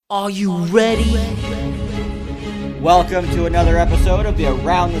Are you ready? Welcome to another episode of the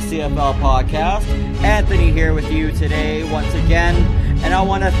Around the CFL podcast. Anthony here with you today once again, and I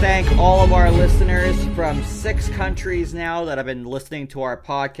want to thank all of our listeners from 6 countries now that have been listening to our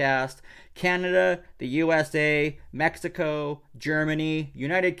podcast: Canada, the USA, Mexico, Germany,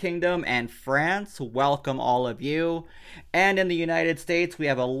 United Kingdom, and France. Welcome all of you. And in the United States, we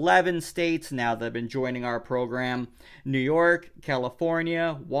have 11 states now that have been joining our program: New York,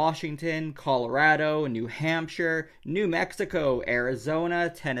 California, Washington, Colorado, New Hampshire, New Mexico, Arizona,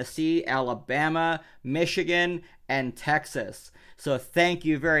 Tennessee, Alabama, Michigan, and Texas. So thank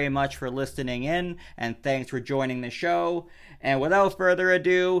you very much for listening in, and thanks for joining the show. And without further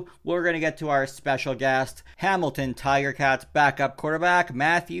ado, we're going to get to our special guest, Hamilton Ti-Cats backup quarterback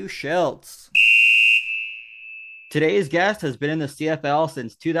Matthew Shiltz. Today's guest has been in the CFL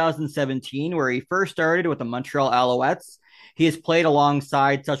since 2017, where he first started with the Montreal Alouettes. He has played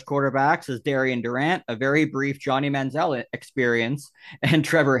alongside such quarterbacks as Darian Durant, a very brief Johnny Manziel experience, and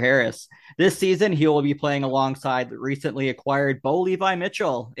Trevor Harris. This season, he will be playing alongside the recently acquired Bo Levi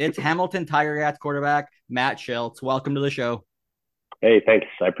Mitchell. It's Hamilton Ti-Cats quarterback Matt Shiltz. Welcome to the show. Hey, thanks.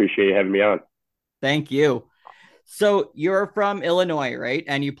 I appreciate you having me on. Thank you. So you're from Illinois, right?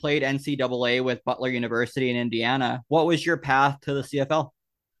 And you played NCAA with Butler University in Indiana. What was your path to the CFL?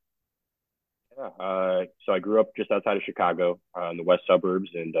 Yeah, so I grew up just outside of Chicago, in the west suburbs,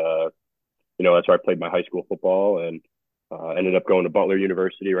 and that's where I played my high school football, and ended up going to Butler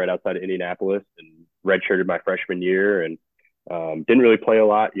University right outside of Indianapolis, and redshirted my freshman year, and didn't really play a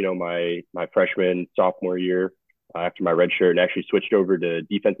lot, my freshman sophomore year after my redshirt, and actually switched over to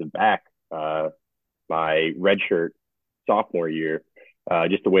defensive back my redshirt sophomore year.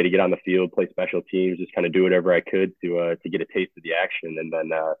 Just a way to get on the field, play special teams, just kind of do whatever I could to get a taste of the action, and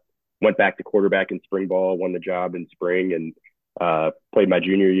then went back to quarterback in spring ball, won the job in spring, and played my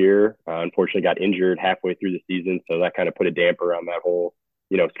junior year. Unfortunately, got injured halfway through the season, so that kind of put a damper on that whole,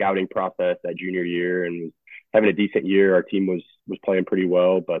 scouting process that junior year. And was having a decent year. Our team was playing pretty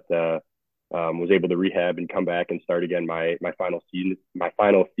well, but was able to rehab and come back and start again my final season, my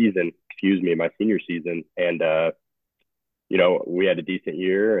senior season. And we had a decent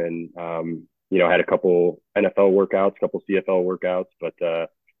year, and had a couple NFL workouts, a couple CFL workouts, but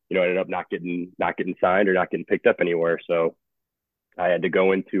ended up not getting signed or not getting picked up anywhere. So I had to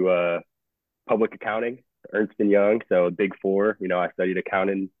go into public accounting, Ernst and Young, so Big Four. I studied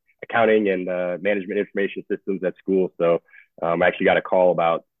accounting and management information systems at school. So I actually got a call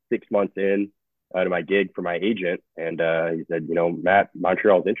about 6 months in to my gig for my agent, and he said, Matt,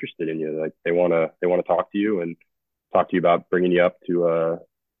 Montreal's interested in you. Like they want to talk to you and talk to you about bringing you up to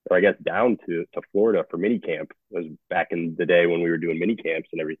or I guess down to Florida for mini camp. It was back in the day when we were doing mini camps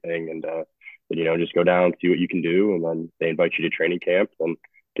and everything, and just go down, see what you can do, and then they invite you to training camp and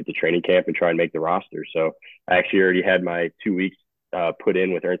get to training camp and try and make the roster. So I actually already had my 2 weeks put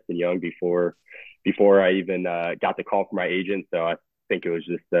in with Ernst and Young before I even got the call from my agent. So I think it was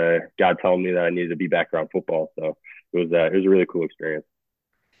just God telling me that I needed to be back around football. So it was a really cool experience.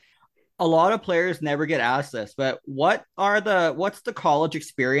 A lot of players never get asked this, but what's the college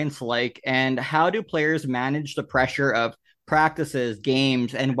experience like, and how do players manage the pressure of practices,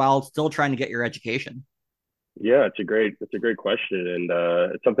 games, and while still trying to get your education? Yeah, it's a great question, and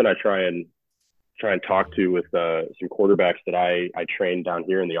it's something I try and talk to with some quarterbacks that I train down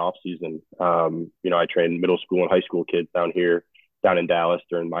here in the off season. I train middle school and high school kids down in Dallas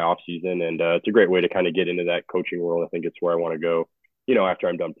during my off season, and it's a great way to kind of get into that coaching world. I think it's where I want to go, after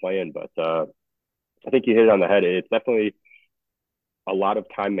I'm done playing. But I think you hit it on the head. It's definitely a lot of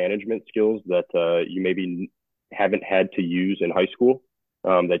time management skills that you maybe haven't had to use in high school,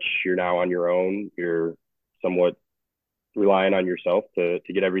 that you're now on your own. You're somewhat relying on yourself to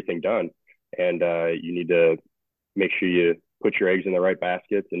get everything done. And you need to make sure you put your eggs in the right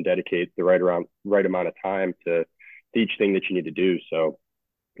baskets and dedicate the right amount of time to each thing that you need to do. So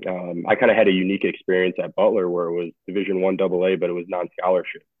I kind of had a unique experience at Butler where it was Division I AA, but it was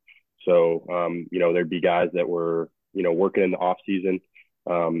non-scholarship. So, there'd be guys that were, working in the off season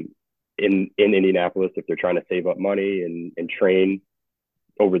in Indianapolis if they're trying to save up money and train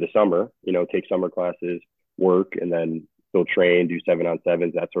over the summer, take summer classes, work, and then still train, do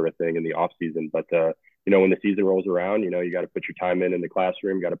 7-on-7s, that sort of thing in the off season. But, when the season rolls around, you got to put your time in the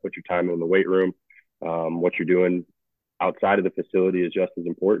classroom, got to put your time in the weight room. What you're doing outside of the facility is just as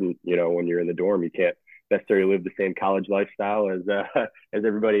important. When you're in the dorm, you can't necessarily live the same college lifestyle as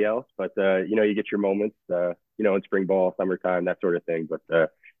everybody else, but you get your moments, in spring ball, summertime, that sort of thing. But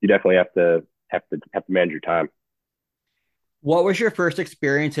you definitely have to manage your time. What was your first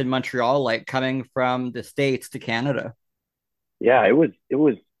experience in Montreal like, coming from the States to Canada? Yeah, it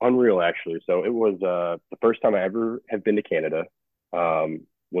was unreal actually. So it was the first time I ever have been to Canada.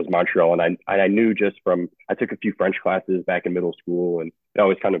 Was Montreal, and I knew just from I took a few French classes back in middle school, and it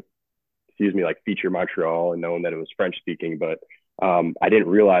always kind of excuse me like feature Montreal and knowing that it was French speaking, but I didn't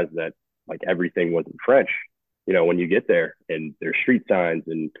realize that like everything was in French. When you get there and there's street signs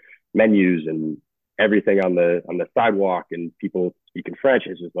and menus and everything on the sidewalk and people speaking French,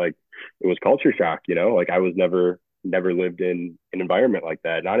 it's just like it was culture shock. Like I was never lived in an environment like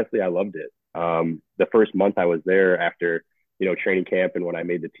that, and honestly, I loved it. The first month I was there after training camp and when I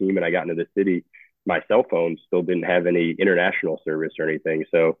made the team and I got into the city, my cell phone still didn't have any international service or anything.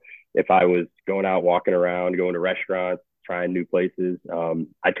 So if I was going out, walking around, going to restaurants, trying new places,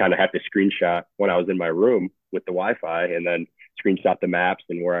 I'd kind of have to screenshot when I was in my room with the Wi-Fi and then screenshot the maps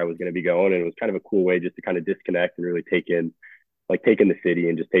and where I was going to be going. And it was kind of a cool way just to kind of disconnect and really take in the city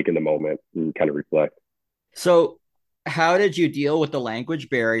and just take in the moment and kind of reflect. So, how did you deal with the language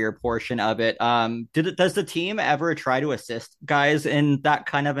barrier portion of it? Does the team ever try to assist guys in that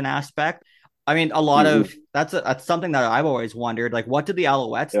kind of an aspect? I mean, a lot Mm-hmm. of that's something that I've always wondered. Like, what did the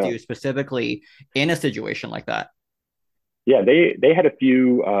Alouettes Yeah. do specifically in a situation like that? Yeah. They had a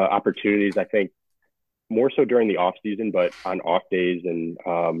few opportunities, I think, more so during the off season, but on off days and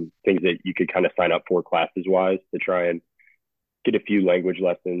things that you could kind of sign up for classes wise to try and get a few language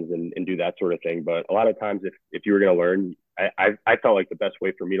lessons and do that sort of thing. But a lot of times, if you were going to learn, I felt like the best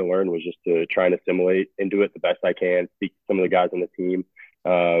way for me to learn was just to try and assimilate into it the best I can, speak to some of the guys on the team,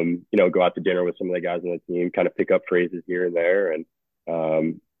 go out to dinner with some of the guys on the team, kind of pick up phrases here and there. And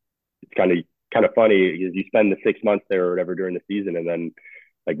it's kind of funny because you spend the 6 months there or whatever during the season. And then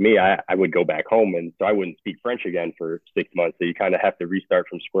like me, I would go back home and so I wouldn't speak French again for 6 months. So you kind of have to restart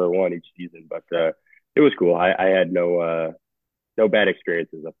from square one each season. But it was cool. I had no bad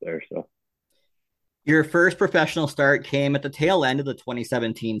experiences up there. So Your first professional start came at the tail end of the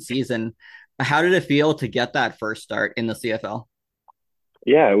 2017 season. How did it feel to get that first start in the CFL?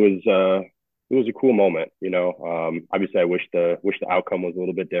 yeah, it was a cool moment. Obviously, I wish the outcome was a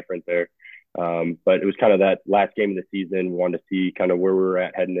little bit different there, but it was kind of that last game of the season. We wanted to see kind of where we were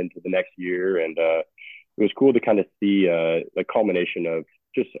at heading into the next year, and it was cool to kind of see the culmination of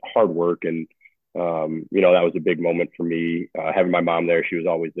just hard work and that was a big moment for me. Having my mom there, she was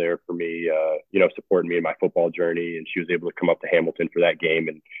always there for me, supporting me in my football journey, and she was able to come up to Hamilton for that game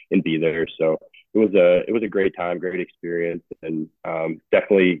and be there. So it was a great time, great experience, and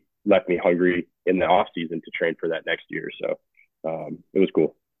definitely left me hungry in the off season to train for that next year. So it was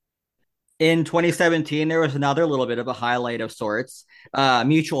cool. In 2017, there was another little bit of a highlight of sorts. A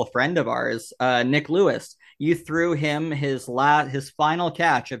mutual friend of ours, Nick Lewis. You threw him his final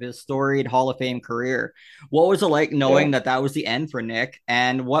catch of his storied Hall of Fame career. What was it like Yeah, knowing that that was the end for Nick,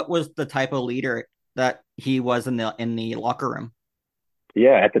 and what was the type of leader that he was in the locker room?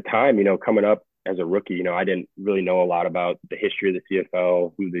 yeah. At the time, coming up as a rookie, I didn't really know a lot about the history of the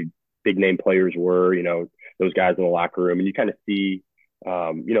CFL, who the big name players were, those guys in the locker room, and you kind of see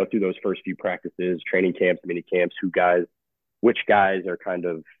through those first few practices, training camps, mini camps, which guys are kind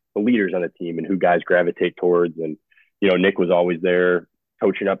of the leaders on the team and who guys gravitate towards. And, Nick was always there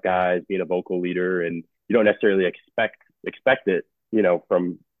coaching up guys, being a vocal leader, and you don't necessarily expect it,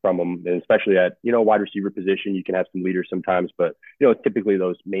 from him, and especially at, wide receiver position, you can have some leaders sometimes, but, it's typically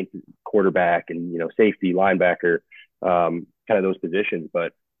those main quarterback and, safety, linebacker, kind of those positions.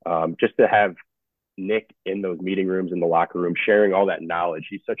 But just to have Nick in those meeting rooms in the locker room, sharing all that knowledge.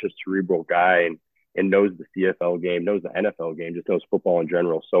 He's such a cerebral guy and knows the CFL game, knows the NFL game, just knows football in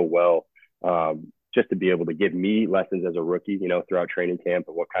general so well. Just to be able to give me lessons as a rookie, throughout training camp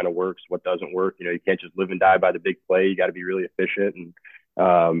of what kind of works, what doesn't work. You can't just live and die by the big play. You got to be really efficient.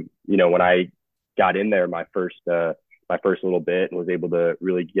 And when I got in there my first little bit and was able to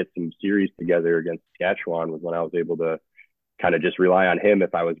really get some series together against Saskatchewan was when I was able to kind of just rely on him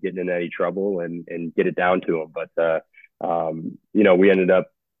if I was getting in any trouble and get it down to him. But we ended up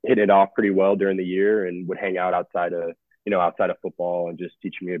hitting it off pretty well during the year and would hang out outside of football and just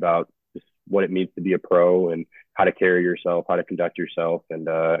teaching me about just what it means to be a pro and how to carry yourself, how to conduct yourself. And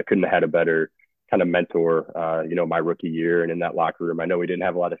I couldn't have had a better kind of mentor, my rookie year and in that locker room. I know we didn't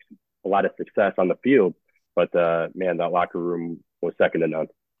have a lot of success on the field, but man, that locker room was second to none.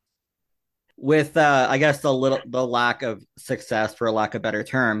 With I guess the lack of success, for a lack of a better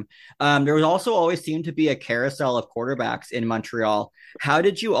term, there was also always seemed to be a carousel of quarterbacks in Montreal. How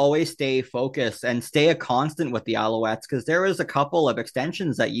did you always stay focused and stay a constant with the Alouettes? Because there was a couple of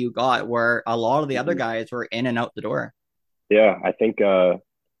extensions that you got where a lot of the other Mm-hmm. guys were in and out the door. Yeah, I think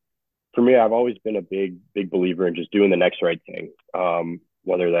for me, I've always been a big, big believer in just doing the next right thing.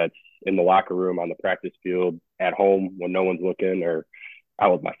 Whether that's in the locker room, on the practice field, at home when no one's looking, or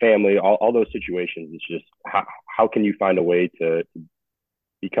out with my family, all those situations. It's just how can you find a way to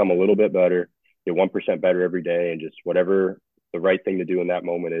become a little bit better, get 1% better every day, and just whatever the right thing to do in that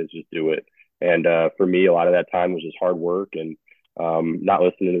moment is, just do it. And for me, a lot of that time was just hard work and not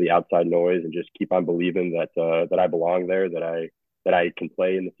listening to the outside noise, and just keep on believing that I belong there, that I can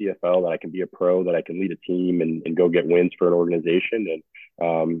play in the CFL, that I can be a pro, that I can lead a team and go get wins for an organization.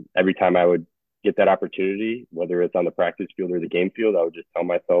 And every time I would get that opportunity, whether it's on the practice field or the game field, I would just tell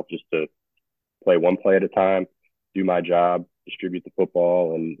myself just to play one play at a time, do my job, distribute the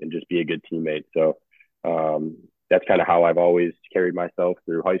football, and just be a good teammate. So that's kind of how I've always carried myself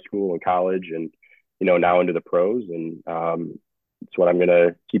through high school and college, and now into the pros. And it's what I'm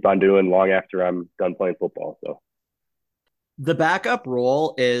gonna keep on doing long after I'm done playing football. So The backup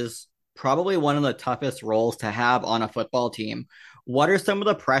role is probably one of the toughest roles to have on a football team. What are some of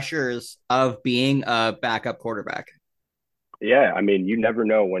the pressures of being a backup quarterback? yeah, I mean, you never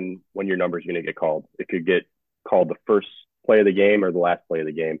know when your number's gonna get called. It could get called the first play of the game or the last play of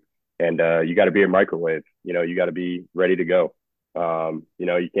the game, and you got to be a microwave. You got to be ready to go.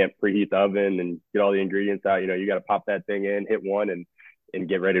 You can't preheat the oven and get all the ingredients out. You got to pop that thing in, hit one, and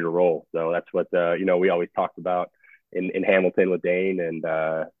get ready to roll. So that's what we always talked about in Hamilton with Dane, and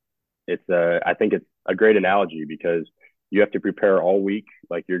it's I think it's a great analogy because you have to prepare all week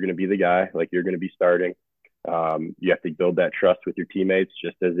like you're going to be the guy, like you're going to be starting. You have to build that trust with your teammates,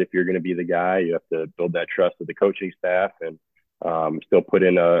 just as if you're going to be the guy. You have to build that trust with the coaching staff, and still put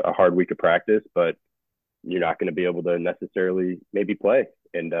in a hard week of practice, but you're not going to be able to necessarily maybe play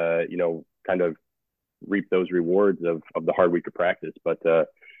and kind of reap those rewards of the hard week of practice. But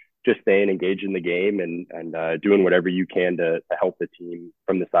just staying engaged in the game and doing whatever you can to help the team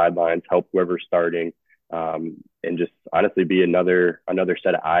from the sidelines, help whoever's starting, and just honestly be another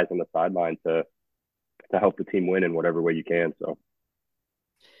set of eyes on the sideline to help the team win in whatever way you can. So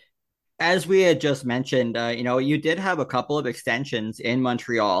As we had just mentioned, you did have a couple of extensions in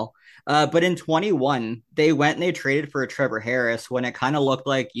Montreal, but in 21, they went and they traded for Trevor Harris when it kind of looked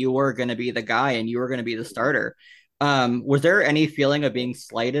like you were going to be the guy and you were going to be the starter. Was there any feeling of being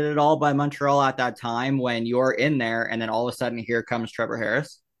slighted at all by Montreal at that time when you're in there and then all of a sudden here comes Trevor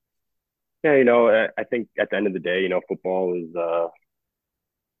Harris? yeah, I think at the end of the day, football is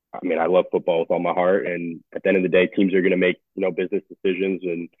I mean, I love football with all my heart, and at the end of the day, teams are going to make business decisions,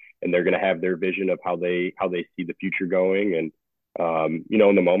 and they're going to have their vision of how they see the future going. And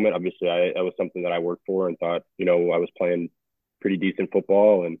in the moment, obviously, that was something that I worked for and thought I was playing pretty decent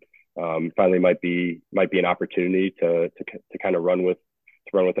football, and finally might be an opportunity to kind of run with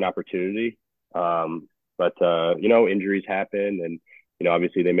an opportunity. But injuries happen, and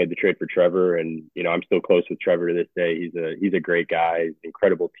obviously they made the trade for Trevor, and I'm still close with Trevor to this day. He's a great guy,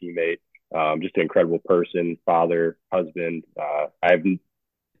 incredible teammate, just an incredible person, father, husband. I have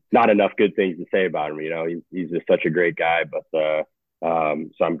not enough good things to say about him. He's just such a great guy. But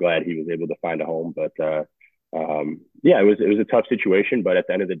so I'm glad he was able to find a home. But yeah, it was a tough situation. But at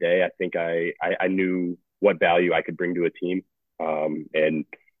the end of the day, I think I knew what value I could bring to a team, and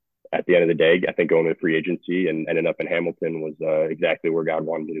at the end of the day, I think going to free agency and ending up in Hamilton was exactly where God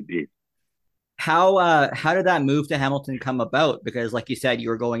wanted me to be. How did that move to Hamilton come about? Because like you said, you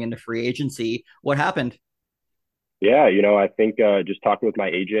were going into free agency. What happened? Yeah, I think just talking with my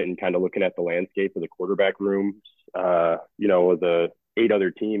agent and kind of looking at the landscape of the quarterback rooms, the 8 other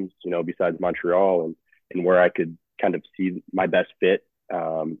teams, besides Montreal, and where I could kind of see my best fit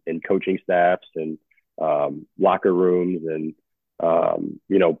in coaching staffs and locker rooms, and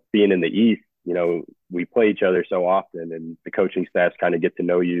being in the East, we play each other so often, and the coaching staffs kind of get to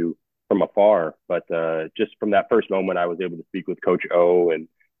know you from afar. But just from that first moment, I was able to speak with Coach O and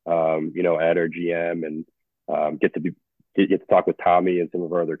Ed, our GM, and get to talk with Tommy and some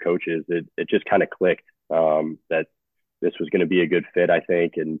of our other coaches. It just kind of clicked that this was going to be a good fit, I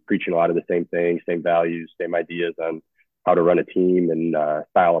think, and preaching a lot of the same things, same values, same ideas on how to run a team and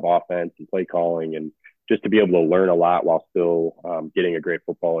style of offense and play calling, and just to be able to learn a lot while still getting a great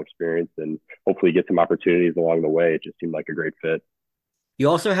football experience and hopefully get some opportunities along the way. It just seemed like a great fit. You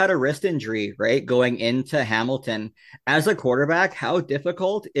also had a wrist injury, right? Going into Hamilton. As a quarterback, how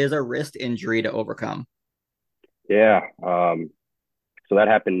difficult is a wrist injury to overcome? Yeah. So that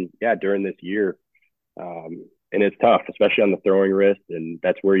happened, yeah, during this year. And it's tough, especially on the throwing wrist. And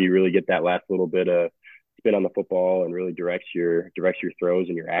that's where you really get that last little bit of spin on the football and really directs your throws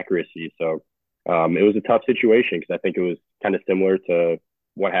and your accuracy. So it was a tough situation because I think it was kind of similar to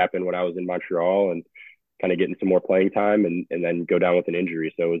what happened when I was in Montreal and kind of getting some more playing time and then go down with an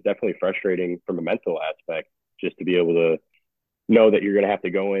injury. So it was definitely frustrating from a mental aspect just to be able to know that you're going to have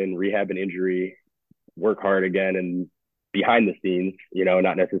to go in, rehab an injury, work hard again and behind the scenes,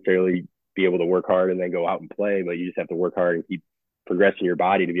 not necessarily be able to work hard and then go out and play, but you just have to work hard and keep progressing your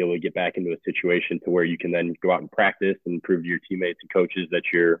body to be able to get back into a situation to where you can then go out and practice and prove to your teammates and coaches that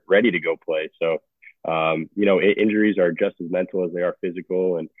you're ready to go play. So, injuries are just as mental as they are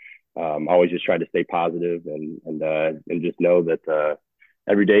physical, and always just try to stay positive and just know that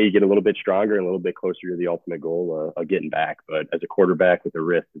every day you get a little bit stronger and a little bit closer to the ultimate goal of getting back. But as a quarterback with a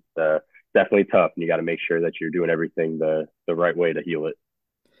wrist, it's definitely tough, and you got to make sure that you're doing everything the right way to heal it.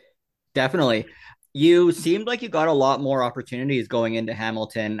 Definitely. You seemed like you got a lot more opportunities going into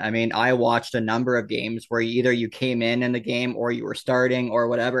Hamilton. I mean, I watched a number of games where either you came in the game or you were starting or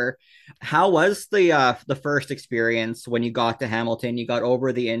whatever. How was the first experience when you got to Hamilton? You got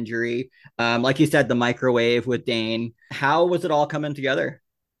over the injury, like you said, the microwave with Dane. How was it all coming together?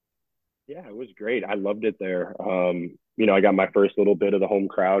 Yeah, it was great. I loved it there. I got my first little bit of the home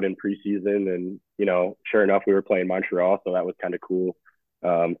crowd in preseason, and sure enough, we were playing Montreal, so that was kind of cool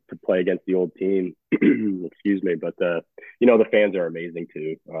to play against the old team. Excuse me, but the fans are amazing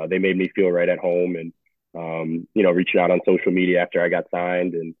too. They made me feel right at home, and reaching out on social media after I got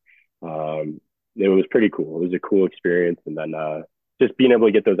signed, and it was pretty cool. It was a cool experience, and then just being able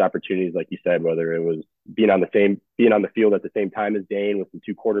to get those opportunities, like you said, whether it was being on the field at the same time as Dane with some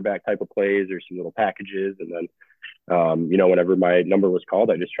two quarterback type of plays or some little packages, and then whenever my number was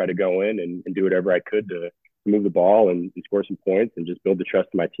called, I just tried to go in and do whatever I could to move the ball and score some points and just build the trust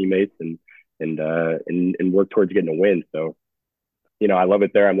of my teammates and work towards getting a win. So, I love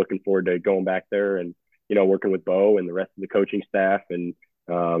it there. I'm looking forward to going back there and, working with Bo and the rest of the coaching staff and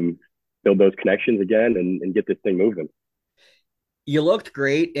build those connections again and get this thing moving. You looked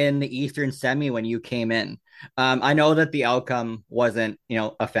great in the Eastern semi when you came in. I know that the outcome wasn't,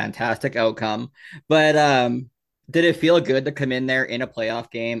 a fantastic outcome, but did it feel good to come in there in a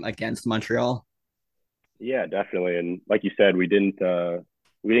playoff game against Montreal? Yeah, definitely. And like you said, we didn't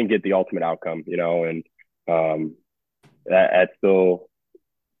get the ultimate outcome, and that still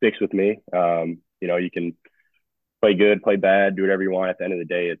sticks with me. You can play good, play bad, do whatever you want. At the end of the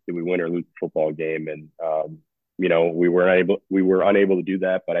day, it's, did we win or lose the football game? And we were unable to do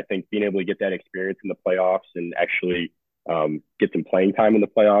that. But I think being able to get that experience in the playoffs and actually get some playing time in the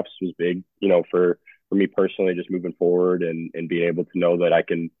playoffs was big, for me personally, just moving forward and being able to know that I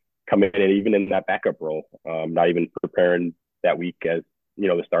can come in and even in that backup role, not even preparing that week as,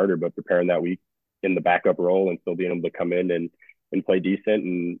 the starter, but preparing that week in the backup role and still being able to come in and play decent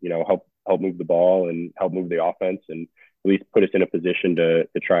and, help move the ball and help move the offense and at least put us in a position to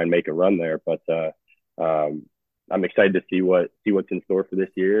try and make a run there. But I'm excited to see what's in store for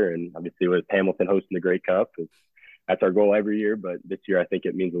this year. And obviously with Hamilton hosting the Grey Cup, that's our goal every year. But this year, I think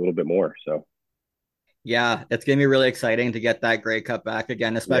it means a little bit more. So, Yeah, it's going to be really exciting to get that Grey Cup back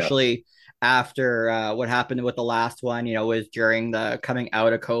again, yeah, especially after what happened with the last one, was during the coming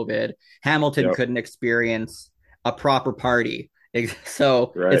out of COVID. Hamilton yep, couldn't experience a proper party.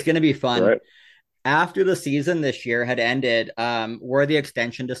 So it's right, going to be fun. right. After the season this year had ended, were the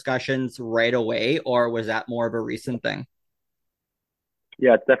extension discussions right away, or was that more of a recent thing?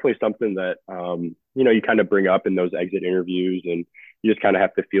 Yeah, it's definitely something that you kind of bring up in those exit interviews, and you just kind of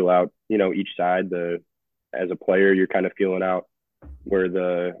have to feel out each side. As a player, you're kind of feeling out where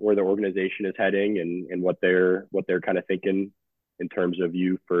the organization is heading and what they're kind of thinking in terms of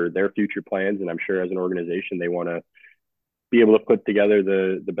you for their future plans. And I'm sure as an organization, they want to be able to put together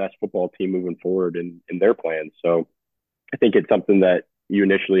the best football team moving forward in their plans. So I think it's something that you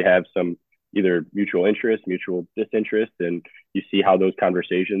initially have some either mutual interest, mutual disinterest, and you see how those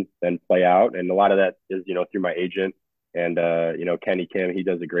conversations then play out. And a lot of that is, through my agent and, Kenny Kim, he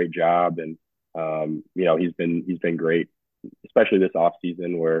does a great job. And, he's been great, especially this off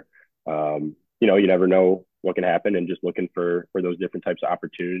season where, you never know what can happen and just looking for those different types of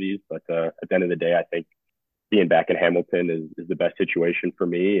opportunities. But at the end of the day, I think being back in Hamilton is the best situation for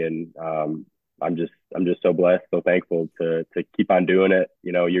me. And I'm just so blessed, so thankful to keep on doing it.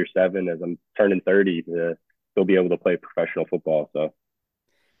 Year 7 as I'm turning 30 to still be able to play professional football. So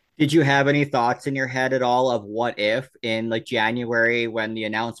Did you have any thoughts in your head at all of what if in like January when the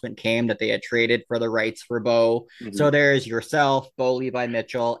announcement came that they had traded for the rights for Bo? hmm So there's yourself, Bo Levi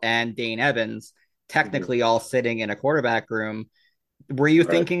Mitchell, and Dane Evans, hmm technically all sitting in a quarterback room. Were you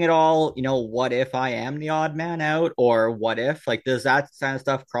right. thinking at all, what if I am the odd man out? Or what if, like, does that kind of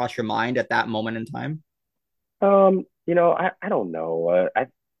stuff cross your mind at that moment in time? I don't know.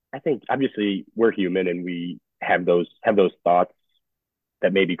 I think obviously we're human and we have those thoughts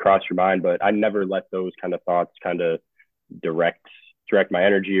that maybe cross your mind, but I never let those kind of thoughts kind of direct direct my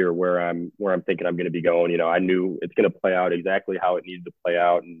energy or where I'm thinking I'm going to be going. I knew it's going to play out exactly how it needed to play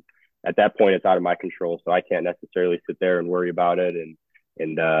out, and at that point it's out of my control. So I can't necessarily sit there and worry about it and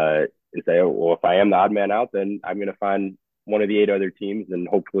say, oh, well, if I am the odd man out, then I'm going to find one of the 8 other teams, and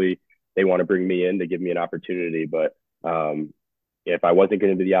hopefully they want to bring me in to give me an opportunity. But if I wasn't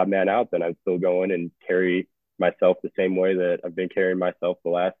going to be the odd man out, then I'd still go in and carry myself the same way that I've been carrying myself the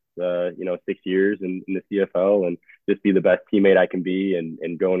last 6 years in the CFL, and just be the best teammate I can be,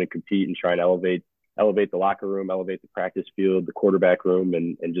 and go in and compete and try and elevate the locker room, elevate the practice field, the quarterback room,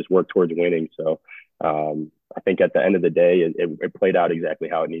 and just work towards winning. So I think at the end of the day, it played out exactly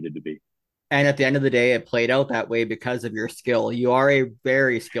how it needed to be. And at the end of the day, it played out that way because of your skill. You are a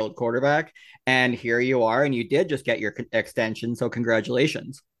very skilled quarterback, and here you are, and you did just get your extension. So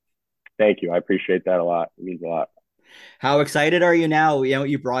congratulations. Thank you. I appreciate that a lot. It means a lot. How excited are you now? You know,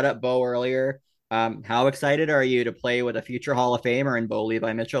 you brought up Bo earlier. How excited are you to play with a future Hall of Famer in Bo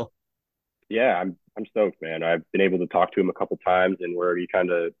Levi Mitchell? Yeah, I'm stoked, man. I've been able to talk to him a couple times, and we're already kind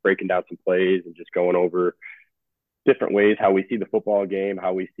of breaking down some plays and just going over different ways how we see the football game,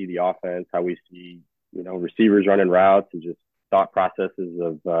 how we see the offense, how we see receivers running routes, and just thought processes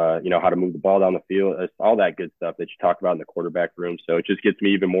of how to move the ball down the field. It's all that good stuff that you talk about in the quarterback room. So it just gets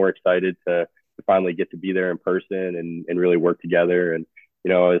me even more excited to finally get to be there in person and really work together. And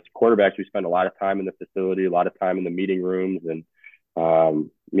as quarterbacks, we spend a lot of time in the facility, a lot of time in the meeting rooms, and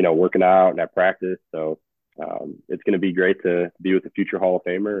working out and at practice. So it's going to be great to be with the future Hall of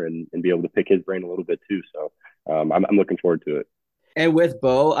Famer and be able to pick his brain a little bit too. So I'm looking forward to it. And with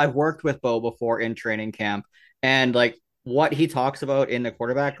Bo, I've worked with Bo before in training camp, and like what he talks about in the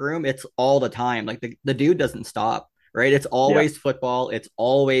quarterback room, it's all the time. Like the dude doesn't stop, right? It's Yeah. always football, it's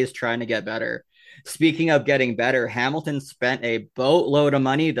always trying to get better. Speaking of getting better, Hamilton spent a boatload of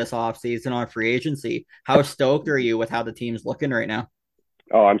money this offseason on free agency. How stoked are you with how the team's looking right now?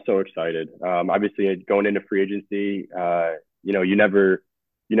 Oh, I'm so excited. Obviously, going into free agency, you never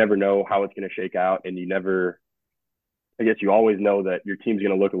know how it's going to shake out, and I guess you always know that your team's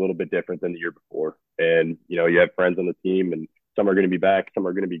going to look a little bit different than the year before. And, you have friends on the team, and some are going to be back, some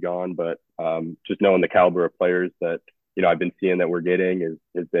are going to be gone. But just knowing the caliber of players that, I've been seeing that we're getting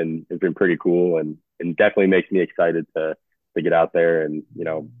has been pretty cool, and definitely makes me excited to get out there and,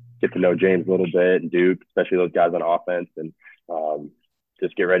 get to know James a little bit, and Duke, especially those guys on offense, and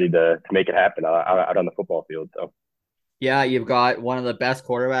just get ready to make it happen out on the football field. So, Yeah, you've got one of the best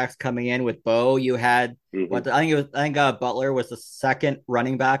quarterbacks coming in with Bo. You had mm-hmm. I think Butler was the second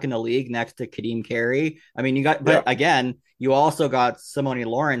running back in the league next to Kadeem Carey. I mean, Yeah. but again, you also got Simone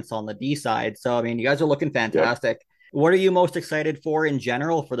Lawrence on the D side. So I mean, you guys are looking Yep. fantastic. What are you most excited for in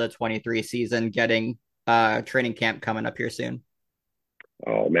general for the 23 season, getting training camp coming up here soon?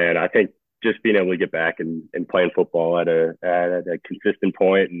 Oh man, I think just being able to get back and playing football at a consistent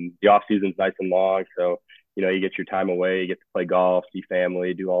point, and the off season's nice and long, so you get your time away, you get to play golf, see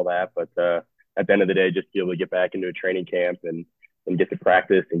family, do all that. But at the end of the day, just be able to get back into a training camp and get to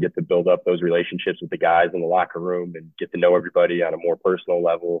practice and get to build up those relationships with the guys in the locker room and get to know everybody on a more personal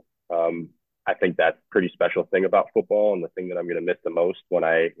level. I think that's a pretty special thing about football, and the thing that I'm going to miss the most when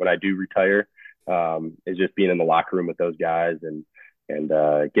I do retire is just being in the locker room with those guys and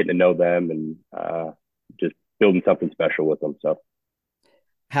getting to know them and just building something special with them. So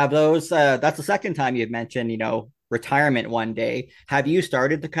Have those that's the second time you've mentioned, retirement one day. Have you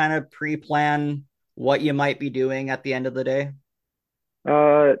started to kind of pre-plan what you might be doing at the end of the day?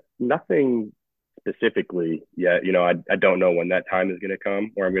 nothing specifically yet. I don't know when that time is going to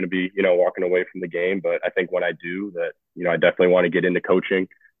come where I'm going to be, walking away from the game. But I think when I do that, I definitely want to get into coaching,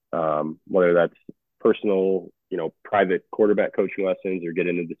 whether that's personal, private quarterback coaching lessons or get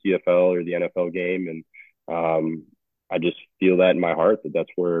into the CFL or the NFL game. And I just feel that in my heart that that's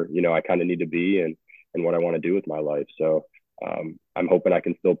where, I kind of need to be and what I want to do with my life. So I'm hoping I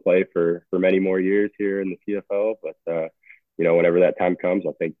can still play for many more years here in the CFL. But, whenever that time comes,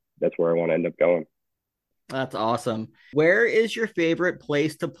 I think that's where I want to end up going. That's awesome. Where is your favorite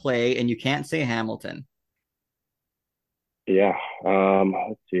place to play? And you can't say Hamilton. Yeah.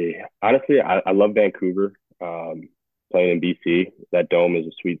 Let's see. Honestly, I love Vancouver. Playing in BC, that dome is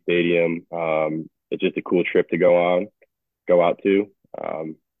a sweet stadium. It's just a cool trip to go out to.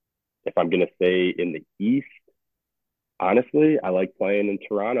 Um, if I'm gonna say in the East, honestly, I like playing in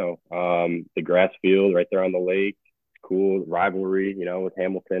Toronto. The grass field right there on the lake, it's cool rivalry, with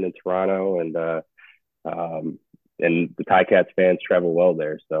Hamilton and Toronto, um, and the Ti-Cats fans travel well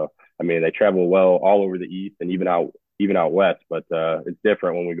there. So I mean, they travel well all over the East and even out west. But it's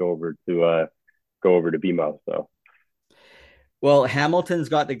different when we go over to BMO. So Well, Hamilton's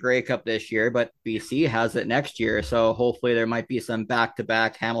got the Grey Cup this year, but BC has it next year. So hopefully there might be some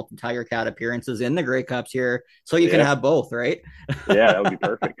back-to-back Hamilton Tiger Cat appearances in the Grey Cups here, so you can Yeah, have both, right? yeah, that would be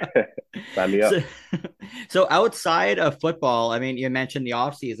perfect. Sign me up. so, so outside of football, I mean, you mentioned the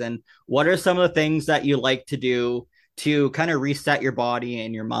off season. What are some of the things that you like to do to kind of reset your body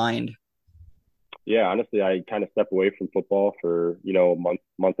and your mind? Yeah, honestly, I kind of step away from football for a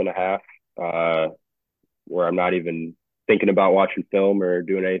month and a half, uh, where I'm not even thinking about watching film or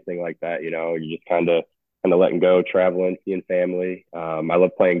doing anything like that. You just kind of letting go, traveling, seeing family. I love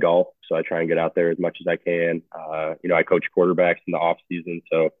playing golf, so I try and get out there as much as I can. I coach quarterbacks in the off season,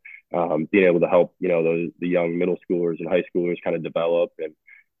 so being able to help the young middle schoolers and high schoolers kind of develop, and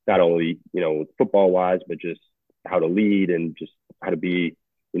not only football wise, but just how to lead and just how to be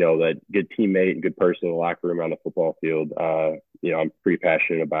that good teammate and good person in the locker room around the football field. I'm pretty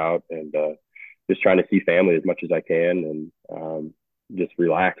passionate about, and just trying to see family as much as I can, and just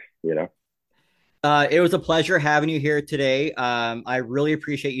relax. It was a pleasure having you here today. I really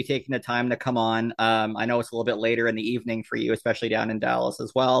appreciate you taking the time to come on. I know it's a little bit later in the evening for you, especially down in Dallas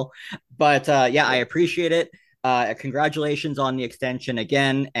as well. But yeah, I appreciate it. Congratulations on the extension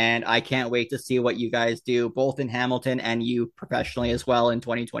again. And I can't wait to see what you guys do, both in Hamilton and you professionally as well in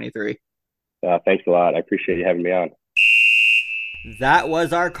 2023. Thanks a lot. I appreciate you having me on. That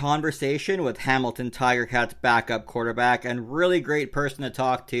was our conversation with Hamilton Tiger Cats backup quarterback and really great person to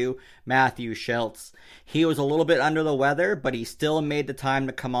talk to, Matthew Shiltz. He was a little bit under the weather, but he still made the time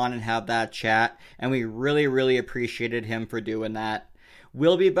to come on and have that chat, and we really, really appreciated him for doing that.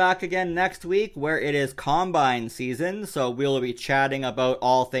 We'll be back again next week where it is combine season, so we'll be chatting about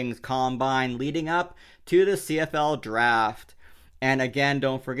all things combine leading up to the CFL draft. And again,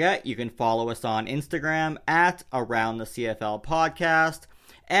 don't forget, you can follow us on Instagram at Around the CFL Podcast.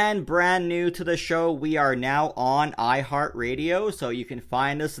 And brand new to the show, we are now on iHeartRadio, so you can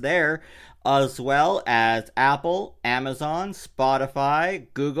find us there, as well as Apple, Amazon, Spotify,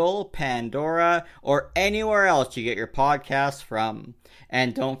 Google, Pandora, or anywhere else you get your podcasts from.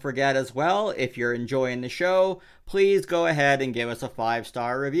 And don't forget as well, if you're enjoying the show, please go ahead and give us a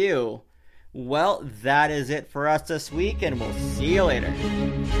 5-star review. Well, that is it for us this week, and we'll see you later.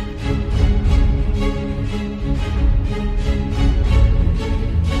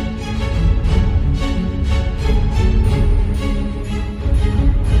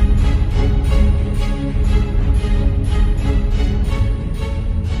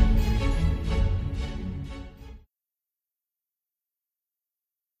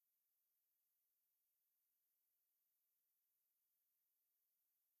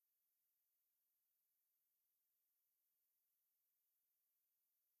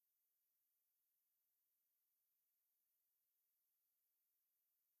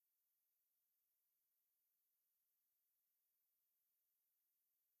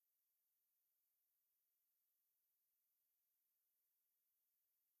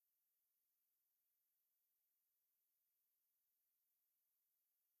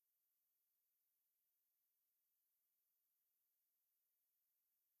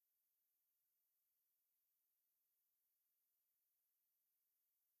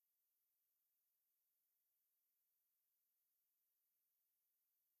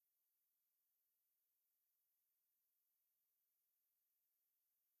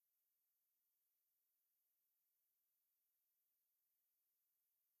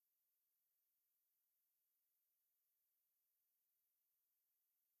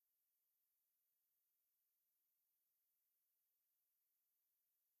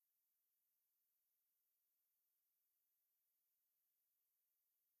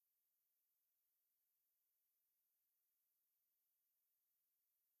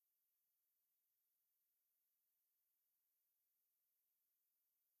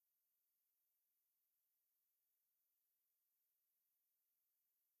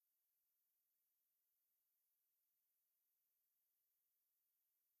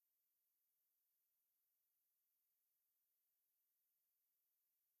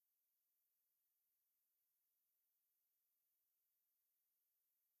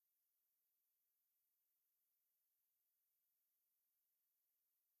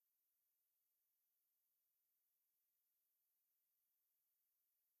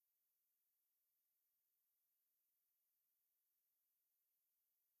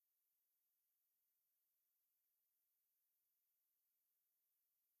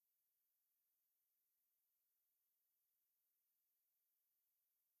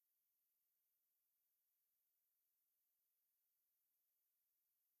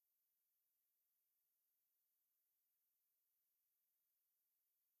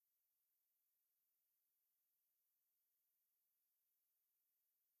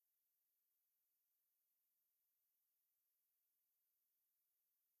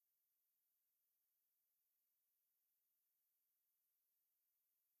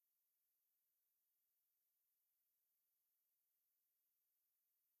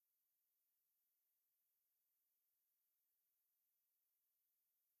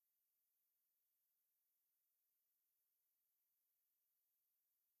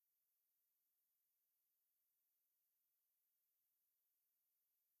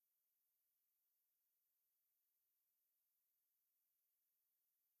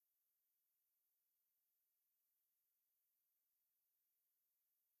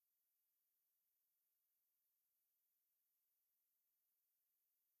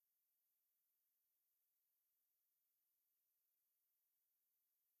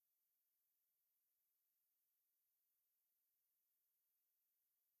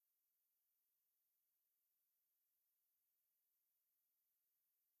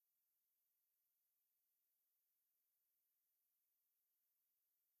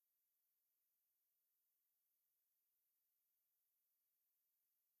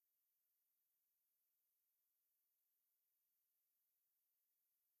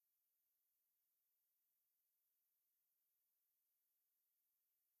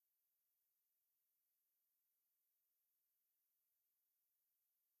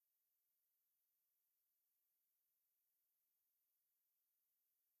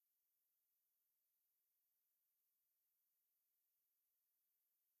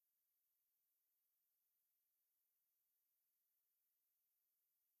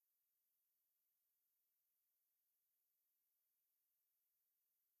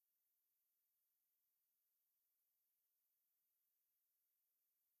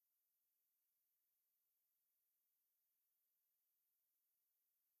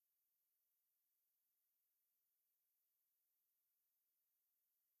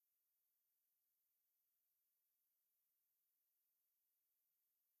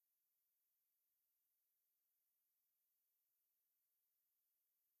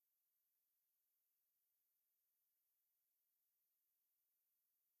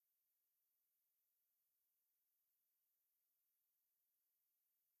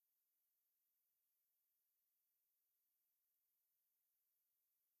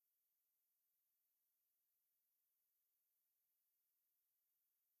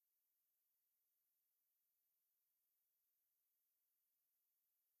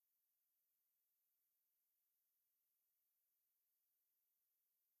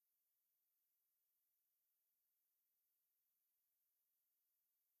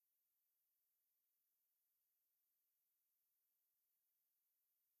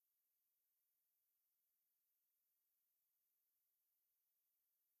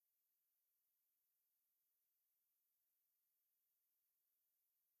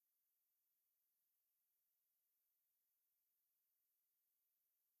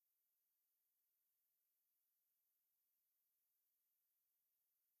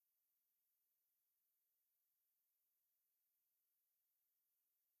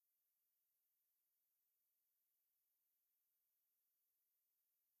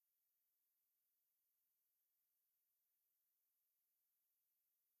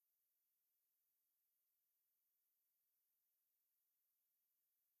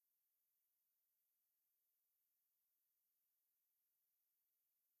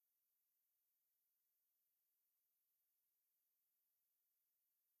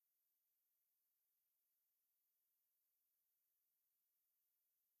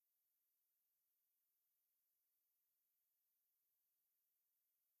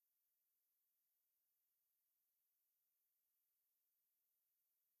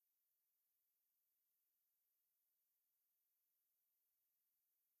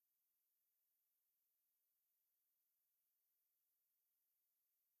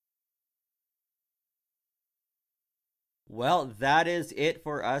 Well, that is it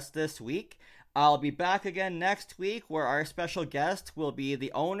for us this week. I'll be back again next week where our special guest will be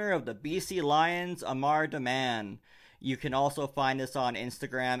the owner of the BC Lions, Amar Deman. You can also find us on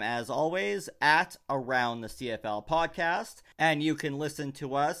Instagram as always at Around the CFL Podcast, and you can listen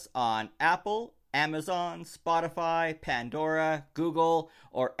to us on Apple, Amazon, Spotify, Pandora, Google,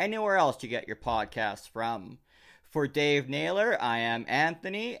 or anywhere else you get your podcasts from. For Dave Naylor, I am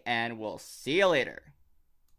Anthony, and we'll see you later.